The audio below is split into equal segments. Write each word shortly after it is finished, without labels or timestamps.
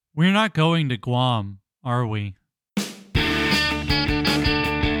We're not going to Guam, are we?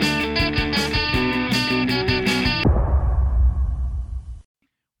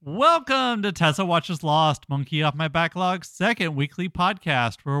 Welcome to Tessa Watches Lost, Monkey Off My Backlog's second weekly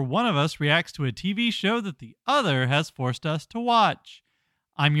podcast where one of us reacts to a TV show that the other has forced us to watch.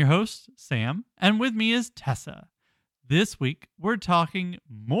 I'm your host, Sam, and with me is Tessa. This week, we're talking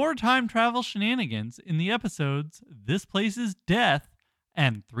more time travel shenanigans in the episodes This Place is Death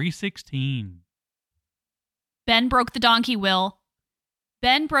and 316. Ben broke the donkey wheel.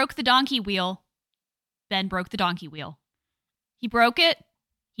 Ben broke the donkey wheel. Ben broke the donkey wheel. He broke it.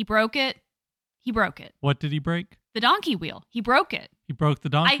 He broke it. He broke it. What did he break? The donkey wheel. He broke it. He broke the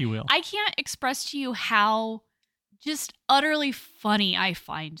donkey wheel. I can't express to you how just utterly funny I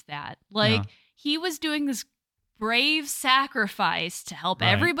find that. He was doing this brave sacrifice to help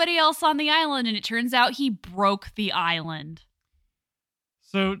everybody else on the island, and it turns out he broke the island.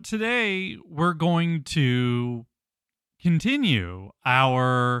 So today we're going to continue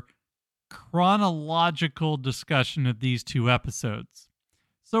our chronological discussion of these two episodes.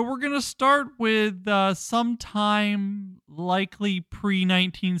 So we're going to start with sometime likely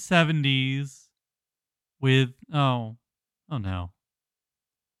pre-1970s with, oh no,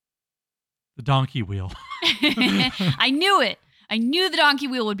 the donkey wheel. I knew it. I knew the donkey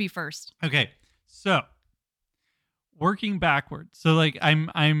wheel would be first. Okay, so working backwards. So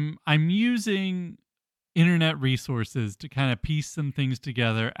I'm using internet resources to kind of piece some things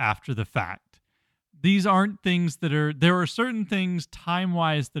together after the fact. These aren't things there are certain things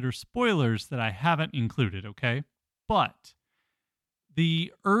time-wise that are spoilers that I haven't included, okay? But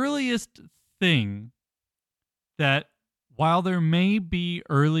the earliest thing that, while there may be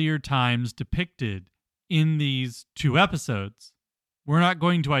earlier times depicted in these two episodes, we're not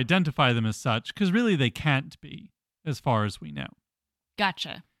going to identify them as such because really they can't be, as far as we know.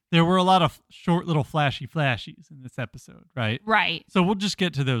 Gotcha. There were a lot of short little flashies in this episode, right? Right. So we'll just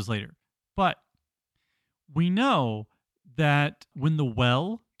get to those later. But we know that when the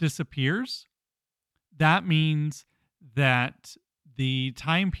well disappears, that means that the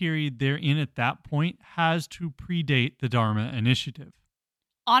time period they're in at that point has to predate the Dharma Initiative.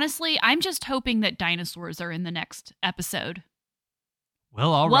 Honestly, I'm just hoping that dinosaurs are in the next episode.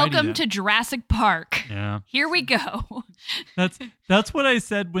 Well, alrighty. Welcome to Jurassic Park. Yeah. Here we go. That's what I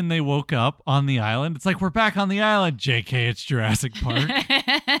said when they woke up on the island. It's like, we're back on the island. JK, it's Jurassic Park.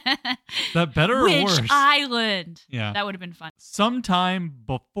 That better or worse? Which island? Yeah. That would have been fun. Sometime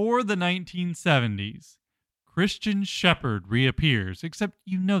before the 1970s, Christian Shepherd reappears, except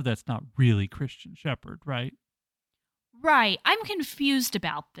that's not really Christian Shepherd, right? Right. I'm confused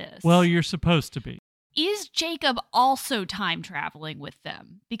about this. Well, you're supposed to be. Is Jacob also time traveling with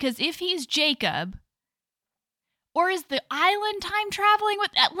them? Because if he's Jacob, or is the island time traveling with...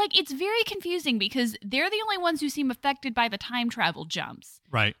 it's very confusing because they're the only ones who seem affected by the time travel jumps.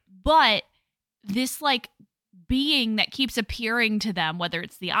 Right. But this, being that keeps appearing to them, whether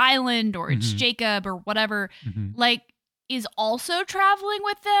it's the island or it's Jacob or whatever, is also traveling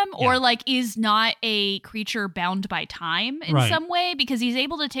with them, or is not a creature bound by time in some way, because he's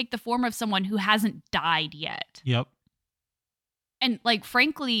able to take the form of someone who hasn't died yet. Yep. And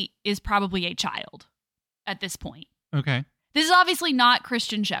frankly is probably a child at this point. Okay. This is obviously not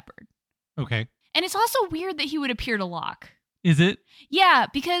Christian Shepherd. Okay. And it's also weird that he would appear to Locke. Is it? Yeah,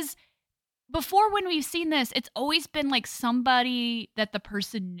 because before, when we've seen this, it's always been somebody that the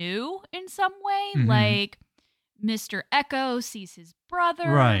person knew in some way. Mr. Echo sees his brother.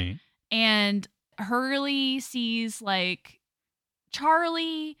 Right. And Hurley sees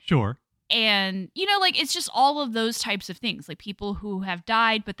Charlie. Sure. And, it's just all of those types of things, people who have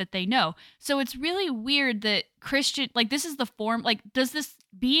died, but that they know. So it's really weird that Christian, this is the form, does this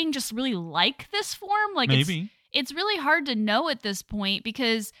being just really like this form? Maybe. It's really hard to know at this point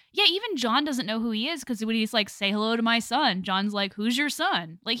because, even John doesn't know who he is, because when he's say hello to my son, John's like, who's your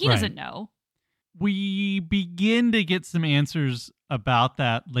son? He doesn't know. We begin to get some answers about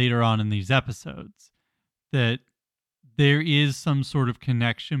that later on in these episodes, that there is some sort of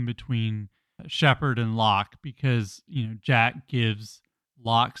connection between Shepherd and Locke because, Jack gives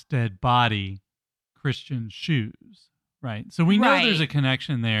Locke's dead body Christian's shoes, right? So we know there's a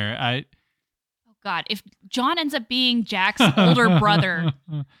connection there. Oh, God. If John ends up being Jack's older brother,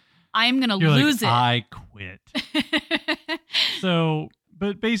 I'm going to lose it. I quit.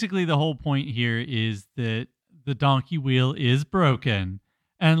 But basically the whole point here is that the donkey wheel is broken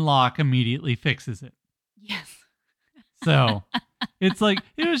and Locke immediately fixes it. Yes. So it's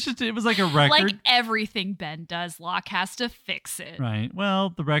it was like a record. Like everything Ben does, Locke has to fix it. Right.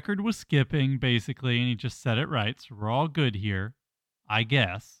 Well, the record was skipping basically and he just set it right. So we're all good here, I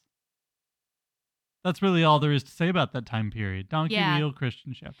guess. That's really all there is to say about that time period. Donkey Wheel,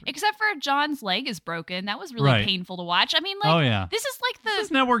 Christian Shepherd. Except for John's leg is broken. That was really painful to watch. I mean, like, this is like This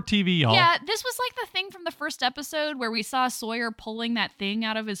is network TV, y'all. Yeah, this was like the thing from the first episode where we saw Sawyer pulling that thing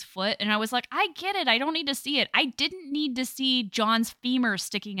out of his foot. And I was like, I get it. I don't need to see it. I didn't need to see John's femur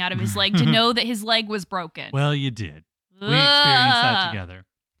sticking out of his leg to know that his leg was broken. Well, you did. We experienced that together.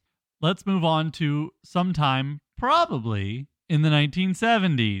 Let's move on to sometime probably in the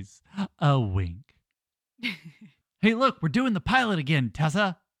 1970s. A wink. Hey, look, we're doing the pilot again,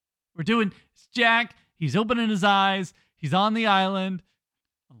 Tessa. It's Jack. He's opening his eyes. He's on the island.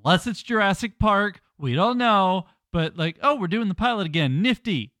 Unless it's Jurassic Park. We don't know. But like, oh, we're doing the pilot again.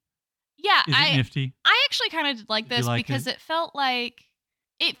 Nifty. Yeah. Is it nifty? I actually kind of did like this because it felt like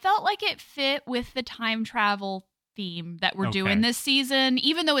it fit with the time travel theme that we're doing this season,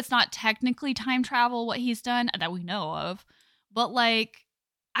 even though it's not technically time travel what he's done that we know of. But like,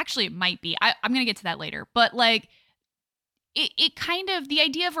 actually, it might be. I'm going to get to that later. But like, it kind of, the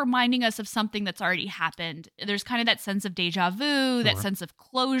idea of reminding us of something that's already happened. There's kind of that sense of deja vu, that sense of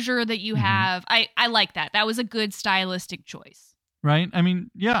closure that you have. I like that. That was a good stylistic choice. Right? I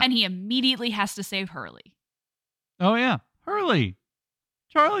mean, yeah. And he immediately has to save Hurley. Oh, yeah. Hurley.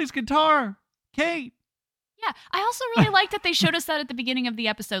 Charlie's guitar. Kate. Yeah, I also really like that they showed us that at the beginning of the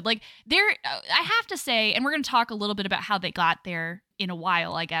episode. Like, I have to say, and we're going to talk a little bit about how they got there in a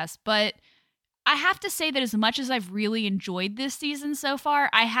while, I guess, but I have to say that as much as I've really enjoyed this season so far,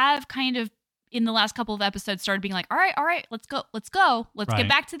 I have kind of, in the last couple of episodes, started being like, all right, let's go. Let's get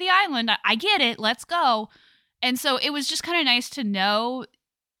back to the island. I get it. Let's go. And so it was just kind of nice to know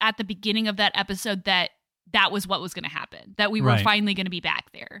at the beginning of that episode that was what was going to happen, that we were finally going to be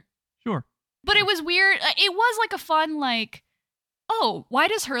back there. Sure. But it was weird. It was like a fun, like, oh, why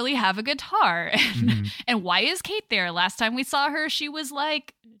does Hurley have a guitar? And why is Kate there? Last time we saw her, she was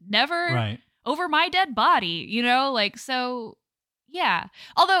like, never over my dead body, you know? Like, so, yeah.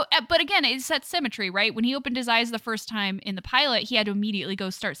 Although, but again, it's that symmetry, right? When he opened his eyes the first time in the pilot, he had to immediately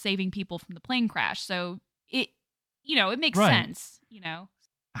go start saving people from the plane crash. So it makes sense, you know?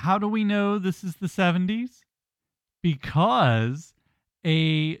 How do we know this is the 70s? Because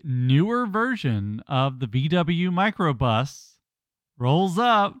a newer version of the VW microbus rolls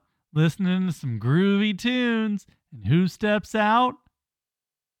up, listening to some groovy tunes, and who steps out?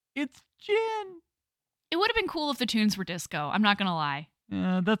 It's Jin. It would have been cool if the tunes were disco. I'm not going to lie.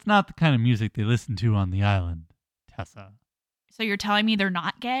 That's not the kind of music they listen to on the island, Tessa. So you're telling me they're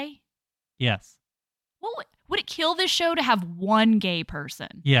not gay? Yes. Well, would it kill this show to have one gay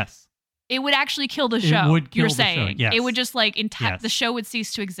person? Yes. It would actually kill the show. It would kill you're the saying. Show. Yes. It would just like the show would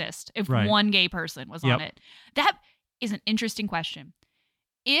cease to exist if one gay person was on it. That is an interesting question.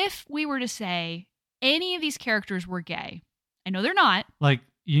 If we were to say any of these characters were gay, I know they're not. Like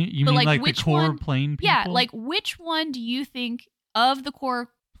you mean like the core plane people? Yeah, like which one do you think of the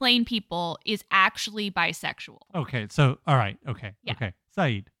core plane people is actually bisexual? Okay, so all right, okay.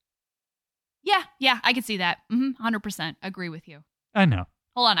 Saeed. Yeah, I could see that. 100% agree with you. I know.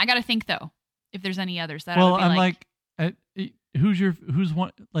 Hold on, I gotta think though. If there's any others that well, I would be like,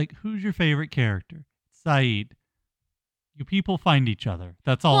 who's your favorite character? Saeed. You people find each other.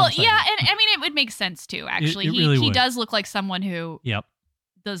 That's all. I'm saying. Yeah, and I mean it would make sense too. Actually, he does look like someone who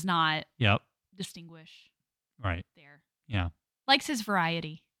does not distinguish. Right there. Yeah, likes his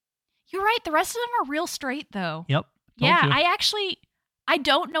variety. You're right. The rest of them are real straight though. Yep. Yeah, I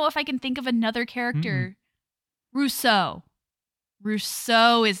don't know if I can think of another character. Rousseau.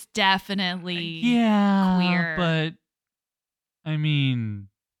 Rousseau is definitely queer. But I mean,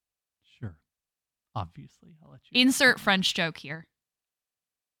 sure. Obviously, I'll let you insert French joke here.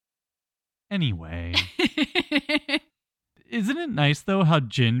 Anyway. Isn't it nice though how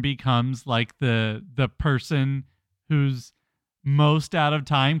Jin becomes like the person who's most out of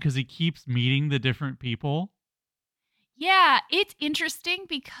time because he keeps meeting the different people? Yeah, it's interesting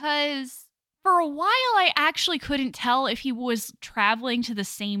because for a while, I actually couldn't tell if he was traveling to the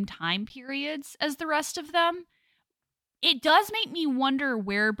same time periods as the rest of them. It does make me wonder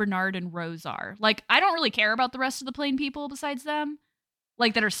where Bernard and Rose are. Like, I don't really care about the rest of the plane people besides them.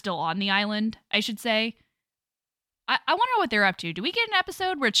 Like, that are still on the island, I should say. I want to know what they're up to. Do we get an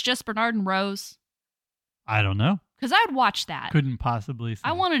episode where it's just Bernard and Rose? I don't know. Because I would watch that. Couldn't possibly say.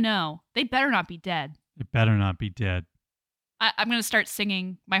 I want to know. They better not be dead. They better not be dead. I'm going to start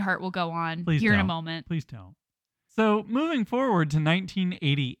singing My Heart Will Go On Please here don't. in a moment. Please don't. So moving forward to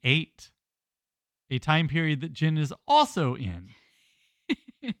 1988, a time period that Jin is also in.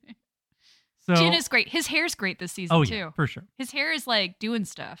 So Jin is great. His hair's great this season, too. Yeah, for sure. His hair is like doing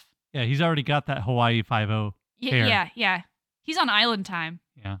stuff. Yeah, he's already got that Hawaii 5-0 hair. Yeah. He's on island time.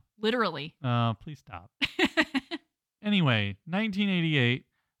 Yeah. Literally. Please stop. Anyway, 1988,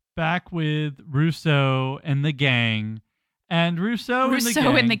 back with Rousseau and the gang. And Rousseau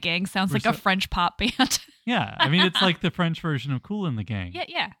and the gang sounds like a French pop band. Yeah. I mean, it's like the French version of Kool and the Gang.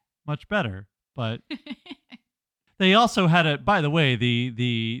 Yeah. Much better. But they also had by the way,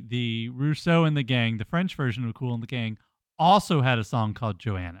 the Rousseau and the gang, the French version of Kool and the Gang, also had a song called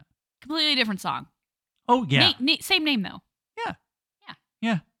Joanna. Completely different song. Oh, yeah. Same name, though.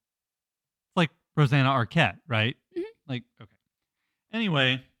 Yeah. It's like Rosanna Arquette, right? Mm-hmm. Like, okay.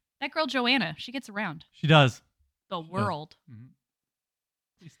 Anyway. That girl, Joanna, she gets around. She does. The world. Mm-hmm.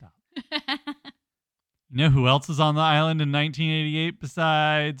 Please stop. You know who else is on the island in 1988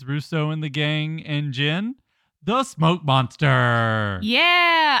 besides Rousseau and the gang and Jin? The Smoke Monster.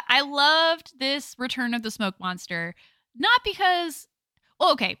 Yeah, I loved this Return of the Smoke Monster. Not because...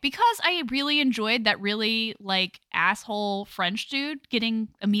 Well, okay, because I really enjoyed that really, like, asshole French dude getting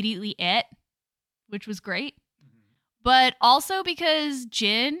immediately it, which was great. But also because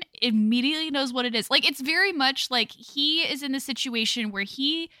Jin immediately knows what it is. Like, it's very much like he is in a situation where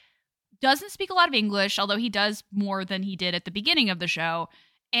he doesn't speak a lot of English, although he does more than he did at the beginning of the show.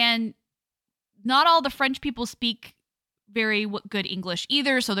 And not all the French people speak very good English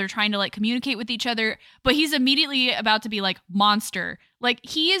either, so they're trying to, like, communicate with each other. But he's immediately about to be like, monster. Like,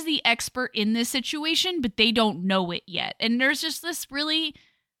 he is the expert in this situation, but they don't know it yet. And there's just this really...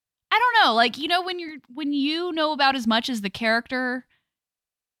 I don't know, like, you know, when you know about as much as the character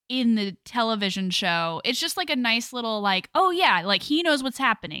in the television show, it's just like a nice little, like, oh yeah, like he knows what's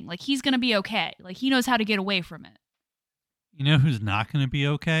happening. Like he's going to be okay. Like he knows how to get away from it. You know who's not going to be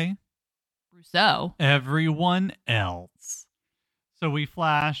okay? Rousseau. Everyone else. So we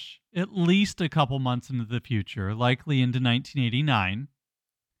flash at least a couple months into the future, likely into 1989.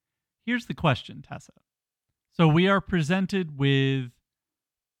 Here's the question, Tessa. So we are presented with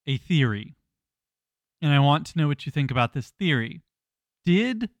a theory, and I want to know what you think about this theory.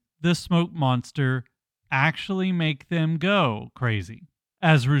 Did the Smoke Monster actually make them go crazy,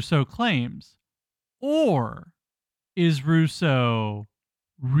 as Rousseau claims? Or is Rousseau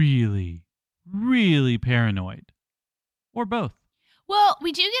really, really paranoid? Or both? Well,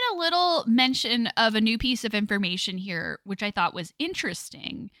 we do get a little mention of a new piece of information here, which I thought was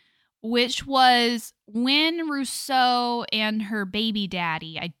interesting, which was when Rousseau and her baby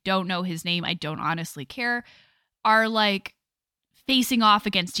daddy, I don't know his name, I don't honestly care, are like facing off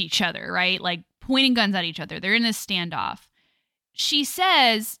against each other, right? Like pointing guns at each other. They're in this standoff. She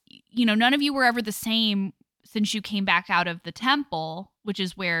says, you know, none of you were ever the same since you came back out of the temple, which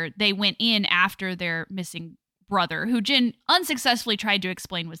is where they went in after their missing brother, who Jin unsuccessfully tried to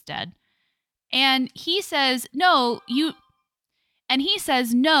explain was dead. And he says, no, you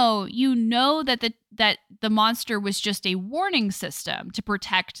know that the monster was just a warning system to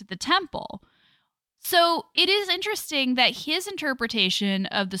protect the temple. So it is interesting that his interpretation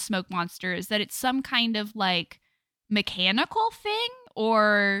of the smoke monster is that it's some kind of like mechanical thing,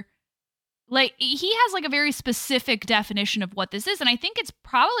 or like he has like a very specific definition of what this is. And I think it's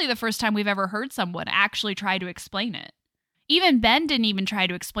probably the first time we've ever heard someone actually try to explain it. Even Ben didn't even try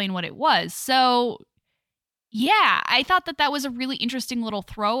to explain what it was. So yeah, I thought that was a really interesting little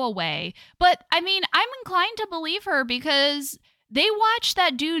throwaway. But, I mean, I'm inclined to believe her because they watched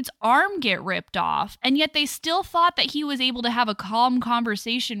that dude's arm get ripped off, and yet they still thought that he was able to have a calm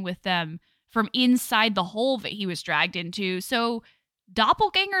conversation with them from inside the hole that he was dragged into. So,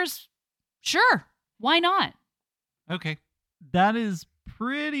 doppelgangers, sure, why not? Okay. That is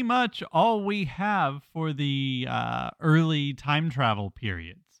pretty much all we have for the early time travel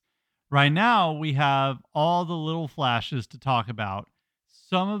periods. Right now, we have all the little flashes to talk about.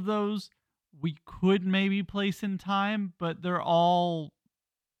 Some of those we could maybe place in time, but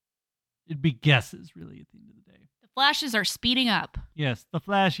it'd be guesses, really, at the end of the day. The flashes are speeding up. Yes, the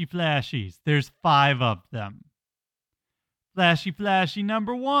flashies. There's 5 of them. Flashy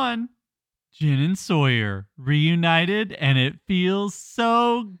number 1. Jin and Sawyer reunited, and it feels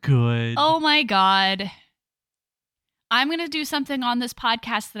so good. Oh my God. I'm going to do something on this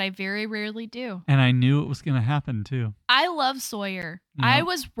podcast that I very rarely do. And I knew it was going to happen, too. I love Sawyer. Yep. I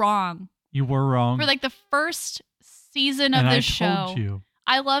was wrong. You were wrong. For like the first season of this show. Told you.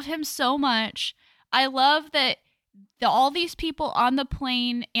 I love him so much. I love that all these people on the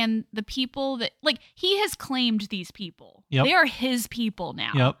plane and the people that, like, he has claimed these people. Yep. They are his people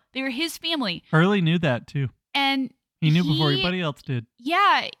now. Yep. They're his family. Hurley knew that, too. And he knew before anybody else did.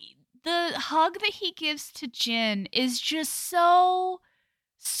 Yeah. The hug that he gives to Jin is just so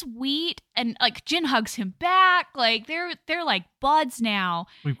sweet, and like Jin hugs him back. Like they're like buds now.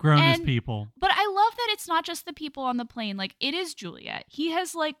 We've grown as people. But I love that it's not just the people on the plane. Like it is Juliet. He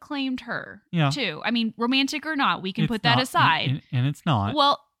has like claimed her too. I mean, romantic or not, we can put that aside. And it's not.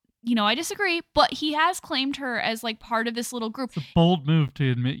 Well, I disagree, but he has claimed her as like part of this little group. It's a bold move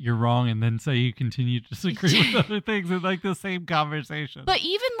to admit you're wrong and then say you continue to disagree with other things in like the same conversation. But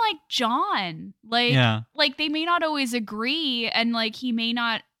even like John, like they may not always agree, and like he may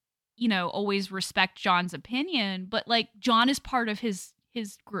not, always respect John's opinion, but like John is part of his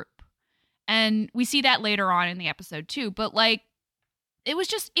group. And we see that later on in the episode too. But like it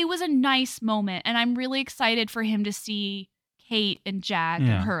was a nice moment, and I'm really excited for him to see Kate and Jag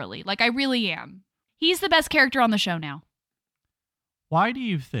and Hurley. Like I really am. He's the best character on the show now. Why do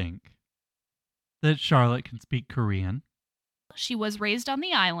you think that Charlotte can speak Korean? She was raised on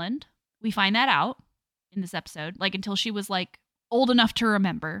the island. We find that out in this episode, like until she was like old enough to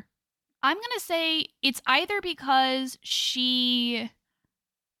remember. I'm going to say it's either because she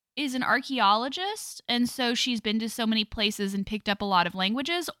is an archaeologist and so she's been to so many places and picked up a lot of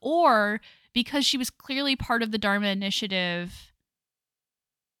languages, or because she was clearly part of the Dharma Initiative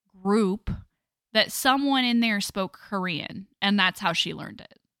group that someone in there spoke Korean, and that's how she learned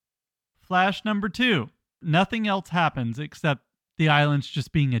it. Flash number 2. Nothing else happens except the island's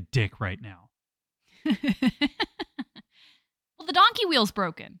just being a dick right now. Well, the donkey wheel's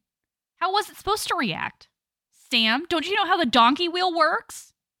broken. How was it supposed to react? Sam, don't you know how the donkey wheel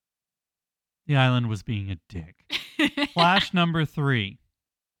works? The island was being a dick. Flash number 3.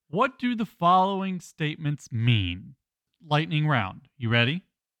 What do the following statements mean? Lightning round. You ready?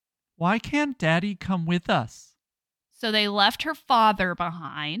 Why can't Daddy come with us? So they left her father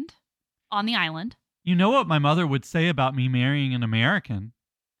behind on the island. You know what my mother would say about me marrying an American.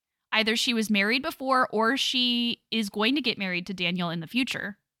 Either she was married before or she is going to get married to Daniel in the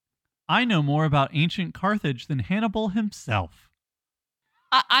future. I know more about ancient Carthage than Hannibal himself.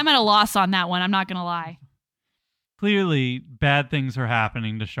 I'm at a loss on that one. I'm not going to lie. Clearly, bad things are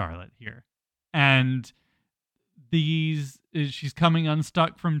happening to Charlotte here. And she's coming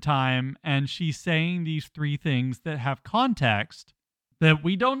unstuck from time, and she's saying these 3 things that have context that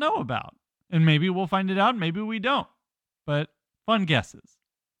we don't know about. And maybe we'll find it out, maybe we don't. But fun guesses.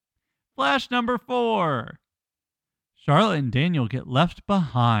 Flash number 4. Charlotte and Daniel get left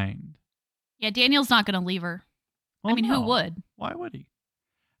behind. Yeah, Daniel's not going to leave her. Well, who would? Why would he?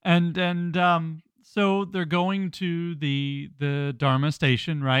 And so they're going to the Dharma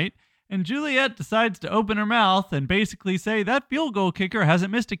station, right? And Juliet decides to open her mouth and basically say that field goal kicker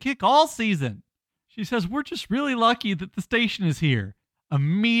hasn't missed a kick all season. She says, we're just really lucky that the station is here.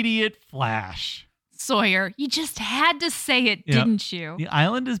 Immediate flash. Sawyer, you just had to say it, didn't you? The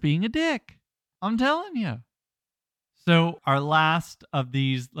island is being a dick. I'm telling you. So our last of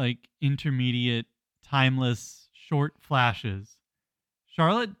these like intermediate, timeless, short flashes,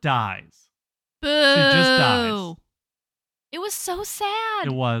 Charlotte dies. Boo! She just dies. It was so sad.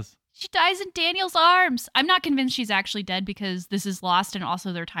 It was. She dies in Daniel's arms. I'm not convinced she's actually dead because this is Lost and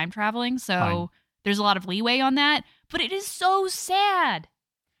also they're time traveling, so there's a lot of leeway on that. But it is so sad.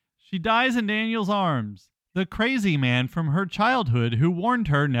 She dies in Daniel's arms. The crazy man from her childhood who warned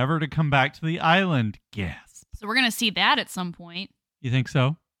her never to come back to the island. Gasp. So we're going to see that at some point. You think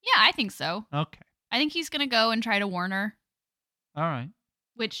so? Yeah, I think so. Okay. I think he's going to go and try to warn her. All right.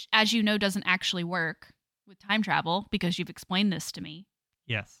 Which, as you know, doesn't actually work with time travel because you've explained this to me.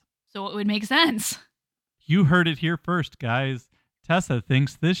 Yes. So it would make sense. You heard it here first, guys. Tessa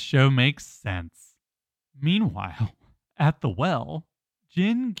thinks this show makes sense. Meanwhile, at the well,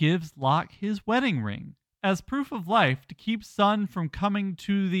 Jin gives Locke his wedding ring as proof of life to keep Sun from coming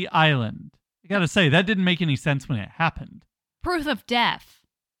to the island. I gotta say, that didn't make any sense when it happened. Proof of death.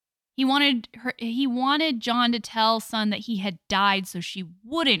 He wanted John to tell Sun that he had died so she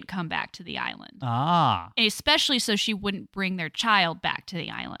wouldn't come back to the island. Ah. And especially so she wouldn't bring their child back to the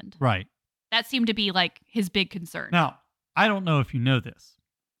island. Right. That seemed to be like his big concern. Now, I don't know if you know this,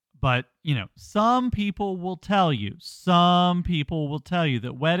 but, some people will tell you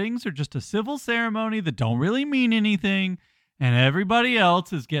that weddings are just a civil ceremony that don't really mean anything, and everybody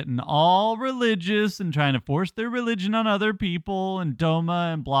else is getting all religious and trying to force their religion on other people and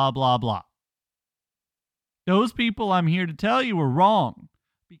doma and blah, blah, blah. Those people, I'm here to tell you, are wrong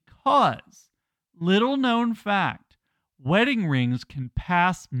because, little known fact, wedding rings can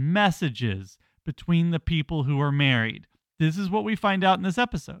pass messages between the people who are married. This is what we find out in this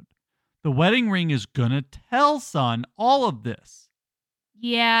episode. The wedding ring is going to tell Sun all of this.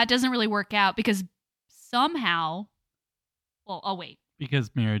 Yeah, it doesn't really work out because somehow... Well, I'll wait.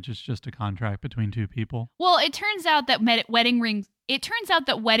 Because marriage is just a contract between two people. Well, it turns out that wedding rings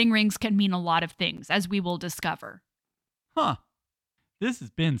can mean a lot of things, as we will discover. Huh. This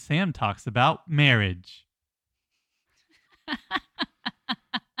has been Sam Talks About Marriage.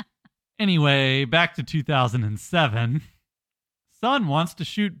 Anyway, back to 2007. Sun wants to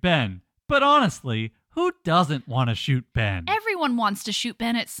shoot Ben, but honestly, who doesn't want to shoot Ben? Everyone wants to shoot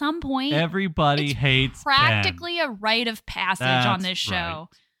Ben at some point. Everybody hates practically Ben. a rite of passage on this show. Right.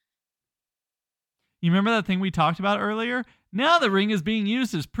 You remember that thing we talked about earlier? Now the ring is being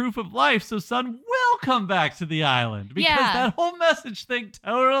used as proof of life, so Sun will come back to the island. Because that whole message thing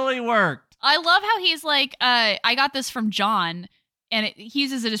totally worked. I love how he's like, I got this from John, and he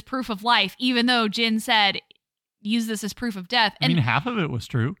uses it as proof of life, even though Jin said, use this as proof of death. And I mean, half of it was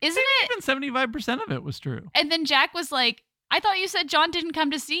true. Isn't it? Even 75% of it was true. And then Jack was like, I thought you said John didn't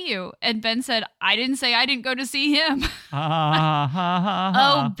come to see you. And Ben said, I didn't say I didn't go to see him.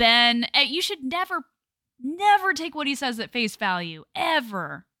 Oh, Ben, you should never take what he says at face value,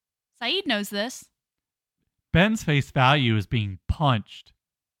 ever. Saeed knows this. Ben's face value is being punched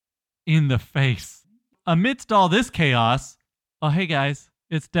in the face. Amidst all this chaos, oh, hey guys,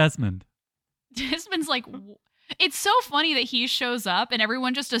 it's Desmond. Desmond's like, it's so funny that he shows up and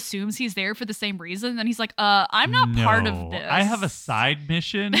everyone just assumes he's there for the same reason. And he's like, I'm not part of this. I have a side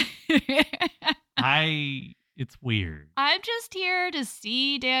mission. It's weird. I'm just here to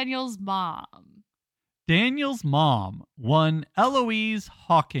see Daniel's mom. Daniel's mom won Eloise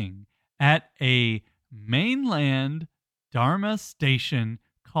Hawking at a mainland Dharma station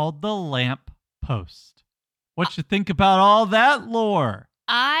called the Lamp Post. What you think about all that lore?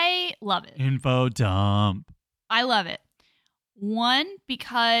 I love it. Info dump. I love it. One,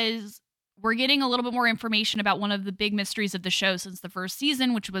 because we're getting a little bit more information about one of the big mysteries of the show since the first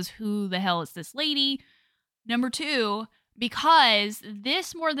season, which was who the hell is this lady? Number two, because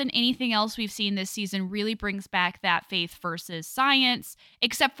this, more than anything else we've seen this season, really brings back that faith versus science,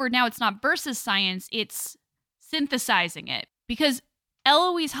 except for now it's not versus science, it's synthesizing it. Because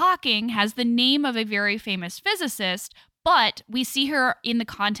Eloise Hawking has the name of a very famous physicist, but we see her in the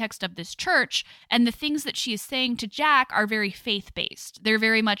context of this church, and the things that she is saying to Jack are very faith-based. They're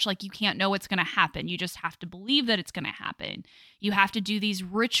very much like, you can't know what's going to happen. You just have to believe that it's going to happen. You have to do these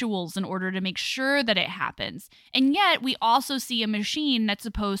rituals in order to make sure that it happens. And yet, we also see a machine that's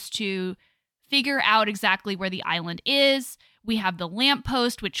supposed to figure out exactly where the island is. We have the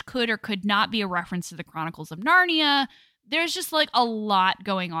lamppost, which could or could not be a reference to the Chronicles of Narnia. There's just like a lot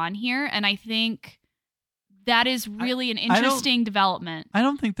going on here, and I think that is really an interesting development. I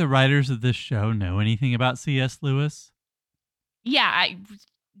don't think the writers of this show know anything about C.S. Lewis. Yeah,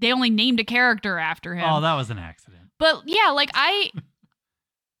 they only named a character after him. Oh, that was an accident. But yeah, like I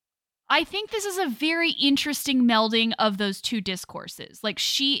think this is a very interesting melding of those two discourses. Like,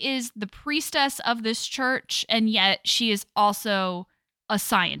 she is the priestess of this church, and yet she is also a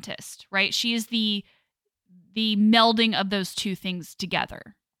scientist, right? She is the melding of those two things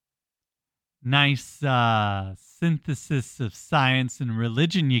together. Nice synthesis of science and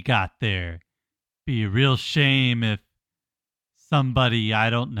religion you got there. Be a real shame if somebody,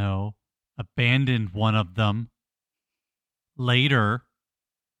 I don't know, abandoned one of them later.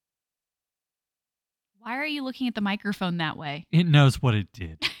 Why are you looking at the microphone that way? It knows what it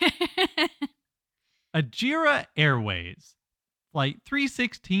did. Ajira Airways, Flight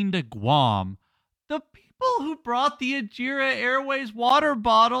 316 to Guam. The people who brought the Ajira Airways water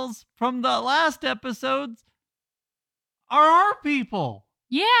bottles from the last episodes are our people.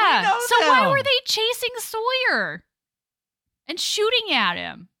 Yeah. So why were they chasing Sawyer and shooting at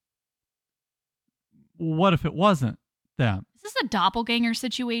him? What if it wasn't them? Is this a doppelganger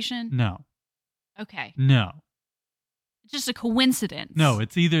situation? No. Okay. No. It's just a coincidence. No,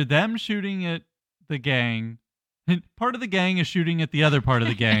 it's either them shooting at the gang, and part of the gang is shooting at the other part of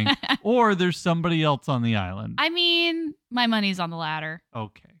the gang, or there's somebody else on the island. I mean, my money's on the latter.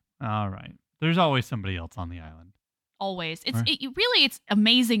 Okay. All right. There's always somebody else on the island. Always. It's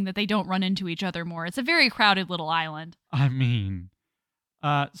amazing that they don't run into each other more. It's a very crowded little island. I mean,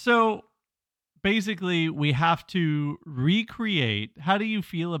 so basically we have to recreate. How do you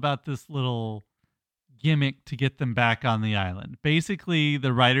feel about this little gimmick to get them back on the island? Basically,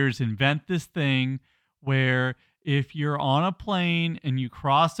 the writers invent this thing where if you're on a plane and you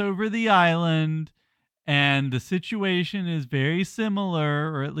cross over the island and the situation is very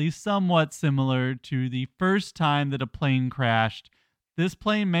similar, or at least somewhat similar to the first time that a plane crashed, this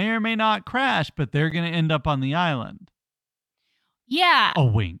plane may or may not crash, but they're going to end up on the island. Yeah. A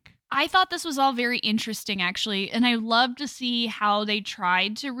wink. I thought this was all very interesting, actually, and I love to see how they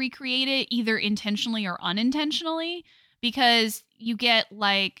tried to recreate it, either intentionally or unintentionally, because you get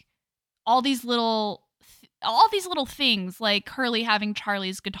like all these little things, like Curly having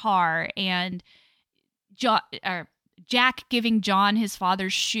Charlie's guitar and Jack giving John his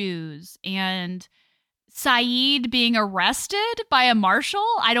father's shoes and Saeed being arrested by a marshal.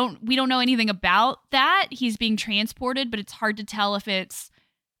 We don't know anything about that. He's being transported, but it's hard to tell if it's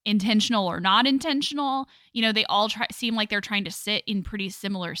intentional or not intentional. You know, they all seem like they're trying to sit in pretty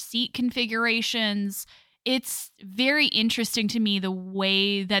similar seat configurations. It's very interesting to me the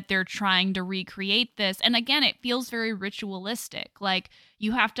way that they're trying to recreate this. And again, it feels very ritualistic. Like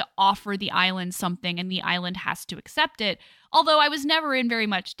you have to offer the island something and the island has to accept it. Although I was never in very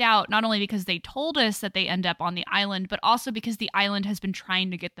much doubt, not only because they told us that they end up on the island, but also because the island has been trying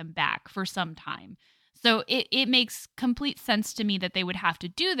to get them back for some time. So it makes complete sense to me that they would have to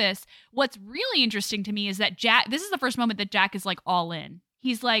do this. What's really interesting to me is that this is the first moment that Jack is like all in.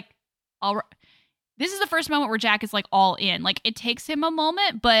 He's like, all right. This is the first moment where Jack is like all in. Like it takes him a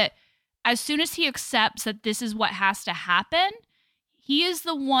moment, but as soon as he accepts that this is what has to happen, he is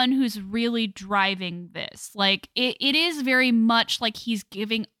the one who's really driving this. Like it is very much like he's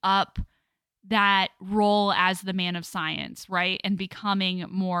giving up that role as the man of science, right? And becoming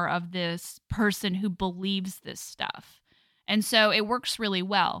more of this person who believes this stuff. And so it works really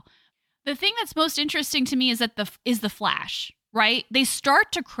well. The thing that's most interesting to me is that the Flash, right? They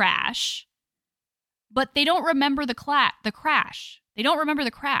start to crash, but they don't remember the crash. They don't remember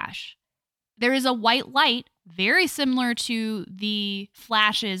the crash. There is a white light, very similar to the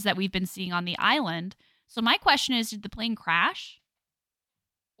flashes that we've been seeing on the island. So my question is, did the plane crash?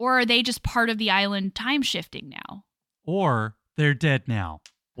 Or are they just part of the island time shifting now? Or they're dead now.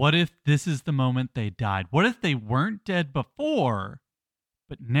 What if this is the moment they died? What if they weren't dead before,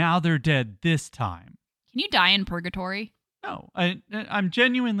 but now they're dead this time? Can you die in purgatory? No, I'm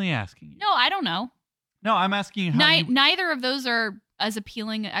genuinely asking you. No, I don't know. No, I'm asking you how neither of those are as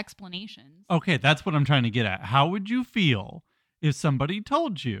appealing explanations. Okay, that's what I'm trying to get at. How would you feel if somebody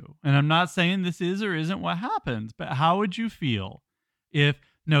told you, and I'm not saying this is or isn't what happens, but how would you feel if,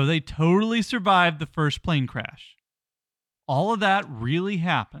 no, they totally survived the first plane crash? All of that really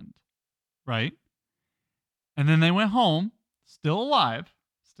happened, right? And then they went home, still alive,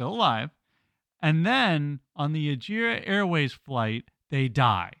 and then on the Ajira Airways flight, they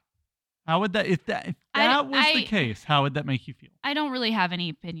die. How would that, if that was the case, how would that make you feel? I don't really have any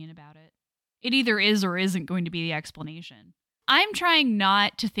opinion about it. It either is or isn't going to be the explanation. I'm trying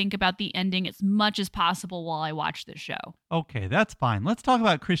not to think about the ending as much as possible while I watch this show. Okay, that's fine. Let's talk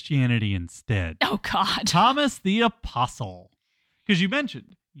about Christianity instead. Oh, God. Thomas the Apostle. Because you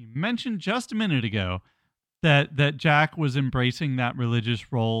mentioned just a minute ago that Jack was embracing that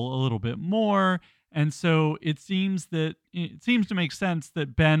religious role a little bit more. And so it seems to make sense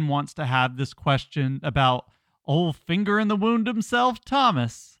that Ben wants to have this question about old finger in the wound himself,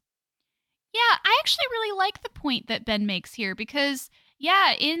 Thomas. Yeah, I actually really like the point that Ben makes here because,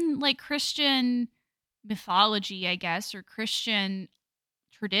 yeah, in like Christian mythology, I guess, or Christian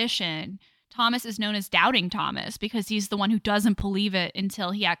tradition, Thomas is known as Doubting Thomas because he's the one who doesn't believe it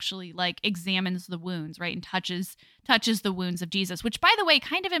until he actually like examines the wounds, right, and touches the wounds of Jesus, which, by the way,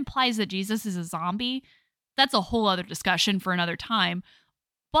 kind of implies that Jesus is a zombie. That's a whole other discussion for another time.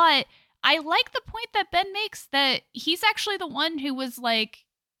 But I like the point that Ben makes that he's actually the one who was like,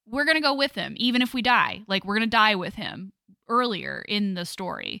 we're going to go with him, even if we die. Like, we're going to die with him earlier in the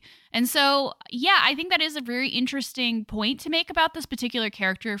story. And so, yeah, I think that is a very interesting point to make about this particular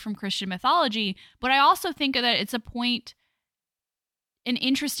character from Christian mythology. But I also think that it's an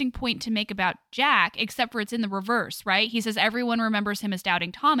interesting point to make about Jack, except for it's in the reverse, right? He says everyone remembers him as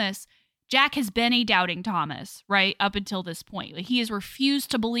Doubting Thomas. Jack has been a Doubting Thomas, right, up until this point. Like, he has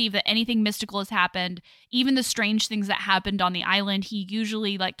refused to believe that anything mystical has happened. Even the strange things that happened on the island, he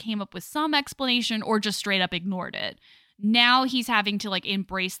usually like came up with some explanation or just straight up ignored it. Now he's having to like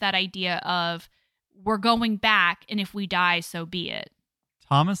embrace that idea of we're going back, and if we die, so be it.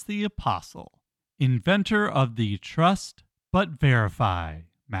 Thomas the Apostle, inventor of the trust but verify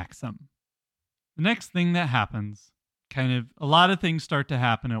maxim. The next thing that happens, a lot of things start to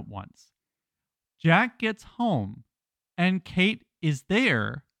happen at once. Jack gets home, and Kate is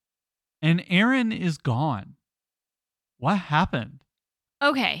there, and Aaron is gone. What happened?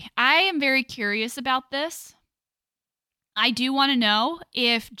 Okay, I am very curious about this. I do want to know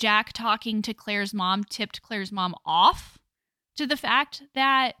if Jack talking to Claire's mom tipped Claire's mom off to the fact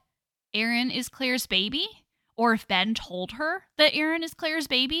that Aaron is Claire's baby, or if Ben told her that Aaron is Claire's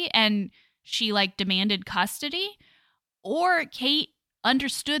baby and she like demanded custody, or Kate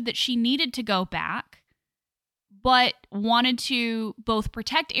understood that she needed to go back but wanted to both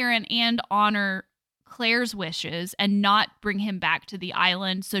protect Aaron and honor Claire's wishes and not bring him back to the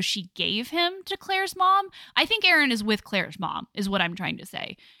island. So she gave him to Claire's mom. I think Aaron is with Claire's mom, is what I'm trying to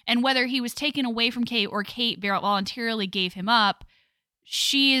say. And whether he was taken away from Kate or Kate voluntarily gave him up,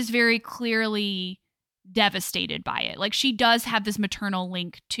 she is very clearly devastated by it. Like, she does have this maternal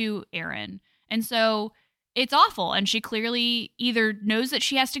link to Aaron. And so it's awful. And she clearly either knows that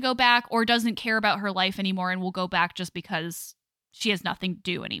she has to go back or doesn't care about her life anymore and will go back just because she has nothing to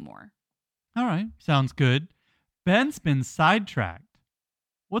do anymore. All right. Sounds good. Ben's been sidetracked.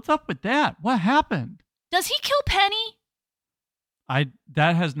 What's up with that? What happened? Does he kill Penny?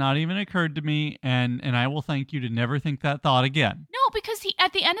 That has not even occurred to me, and I will thank you to never think that thought again. No, because he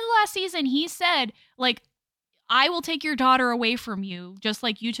at the end of the last season, he said, like, I will take your daughter away from you, just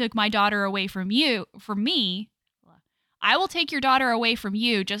like you took my daughter away from me. I will take your daughter away from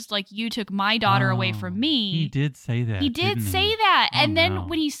you, just like you took my daughter away from me. He did say that. He did say that. And then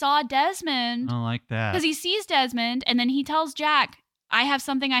when he saw Desmond, I don't like that. Because he sees Desmond, and then he tells Jack, I have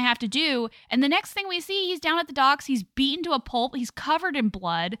something I have to do. And the next thing we see, he's down at the docks. He's beaten to a pulp. He's covered in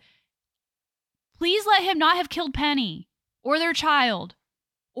blood. Please let him not have killed Penny or their child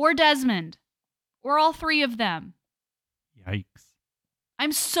or Desmond or all three of them. Yikes.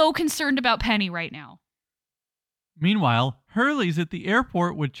 I'm so concerned about Penny right now. Meanwhile, Hurley's at the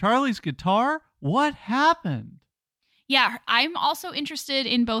airport with Charlie's guitar. What happened? Yeah, I'm also interested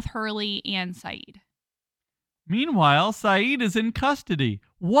in both Hurley and Saeed. Meanwhile, Saeed is in custody.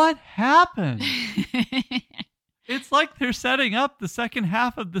 What happened? It's like they're setting up the second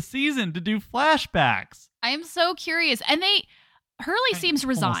half of the season to do flashbacks. I am so curious. And Hurley seems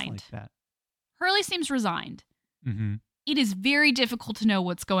resigned. Like that. Hurley seems resigned. Mm-hmm. It is very difficult to know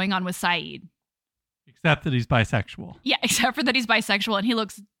what's going on with Saeed. Except that he's bisexual. Yeah, except for that he's bisexual and he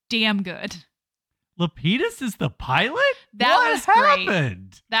looks damn good. Lapidus is the pilot? What happened?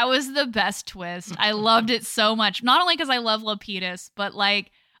 Great. That was the best twist. I loved it so much. Not only because I love Lapidus, but like,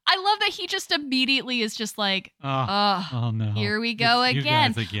 I love that he just immediately is just like, oh no, here we go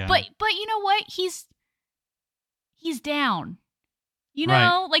again. But you know what? He's down. You know,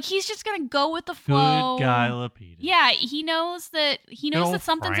 right. Like he's just gonna go with the flow. Good guy, Lapidus. Yeah, he knows that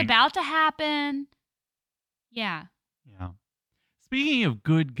something's about to happen. Yeah. Speaking of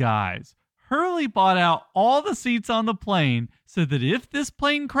good guys, Hurley bought out all the seats on the plane so that if this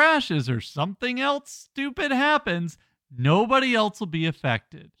plane crashes or something else stupid happens, nobody else will be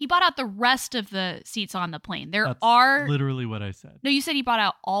affected. He bought out the rest of the seats on the plane. That's literally what I said. No, you said he bought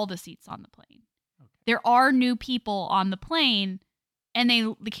out all the seats on the plane. Okay. There are new people on the plane, and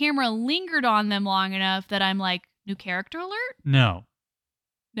the camera lingered on them long enough that I'm like, new character alert? No.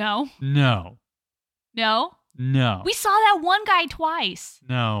 No? No. No? No. We saw that one guy twice.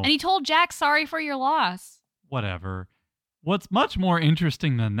 No. And he told Jack, sorry for your loss. Whatever. What's much more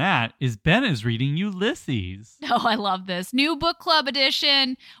interesting than that is Ben is reading Ulysses. Oh, I love this. New book club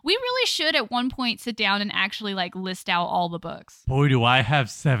edition. We really should at one point sit down and actually like list out all the books. Boy, do I have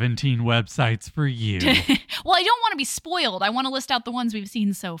 17 websites for you. Well, I don't want to be spoiled. I want to list out the ones we've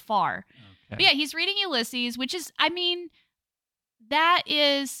seen so far. Okay. But yeah, he's reading Ulysses, which is, I mean,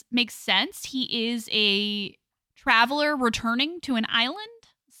 makes sense. He is a traveler returning to an island.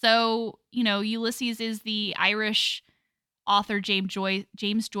 So, Ulysses is the Irish author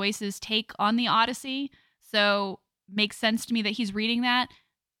James Joyce's take on the Odyssey. So makes sense to me that he's reading that.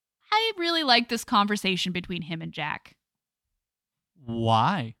 I really like this conversation between him and Jack.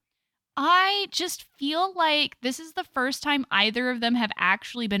 Why? I just feel like this is the first time either of them have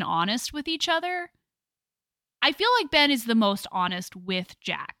actually been honest with each other. I feel like Ben is the most honest with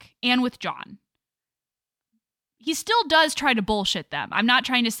Jack and with John. He still does try to bullshit them. I'm not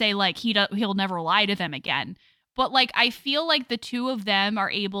trying to say like he'll never lie to them again. But like I feel like the two of them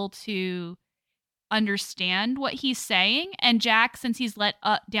are able to understand what he's saying. And Jack, since he's let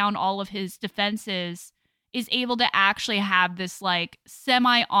down all of his defenses, is able to actually have this like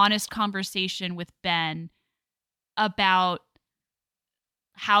semi-honest conversation with Ben about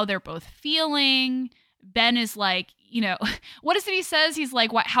how they're both feeling. Ben is like, what is it he says? He's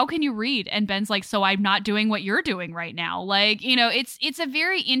like, "What? How can you read?" And Ben's like, "So I'm not doing what you're doing right now." Like, it's a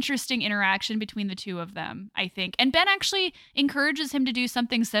very interesting interaction between the two of them, I think. And Ben actually encourages him to do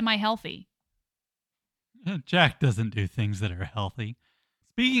something semi-healthy. Jack doesn't do things that are healthy.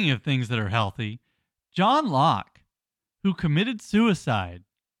 Speaking of things that are healthy, John Locke, who committed suicide,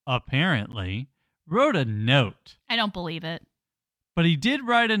 apparently, wrote a note. I don't believe it. But he did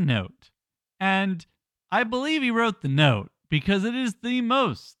write a note. And I believe he wrote the note because it is the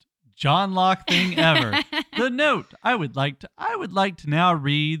most John Locke thing ever. The note. I would like to now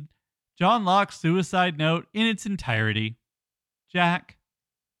read John Locke's suicide note in its entirety. Jack,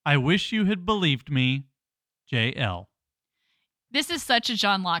 I wish you had believed me JL. This is such a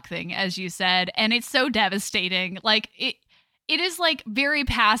John Locke thing, as you said, and it's so devastating. Like it is like very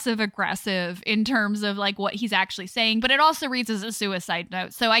passive aggressive in terms of like what he's actually saying, but it also reads as a suicide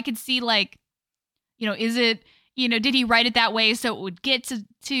note. So I could see like, is it, did he write it that way so it would get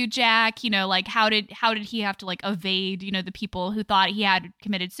to Jack? Like how did he have to like evade, the people who thought he had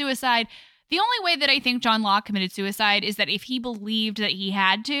committed suicide? The only way that I think John Locke committed suicide is that if he believed that he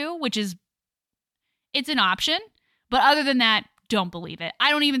had to, which is, it's an option. But other than that, don't believe it. I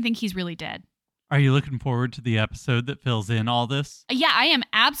don't even think he's really dead. Are you looking forward to the episode that fills in all this? Yeah, I am.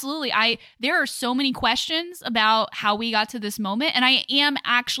 Absolutely. There are so many questions about how we got to this moment, and I am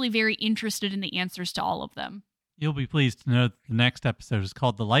actually very interested in the answers to all of them. You'll be pleased to know that the next episode is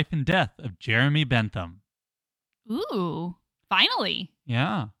called The Life and Death of Jeremy Bentham. Ooh, finally.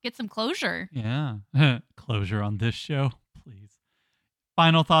 Yeah. Get some closure. Yeah. Closure on this show, please.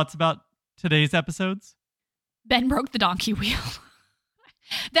 Final thoughts about today's episodes? Ben broke the donkey wheel.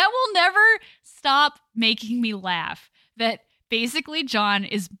 That will never stop making me laugh. That basically John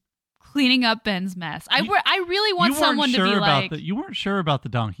is cleaning up Ben's mess. I really want someone to be like... You weren't sure about the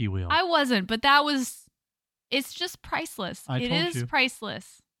donkey wheel. I wasn't, but it's just priceless. It is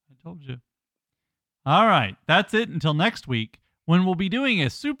priceless. I told you. All right, that's it until next week, when we'll be doing a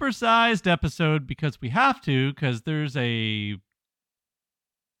supersized episode because we have to, because there's a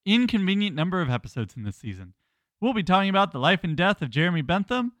inconvenient number of episodes in this season. We'll be talking about the life and death of Jeremy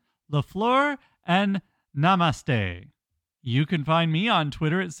Bentham, LaFleur, and Namaste. You can find me on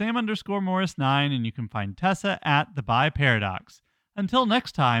Twitter at Sam_Morris9, and you can find Tessa at The Bi Paradox. Until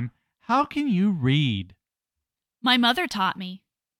next time, how can you read? My mother taught me.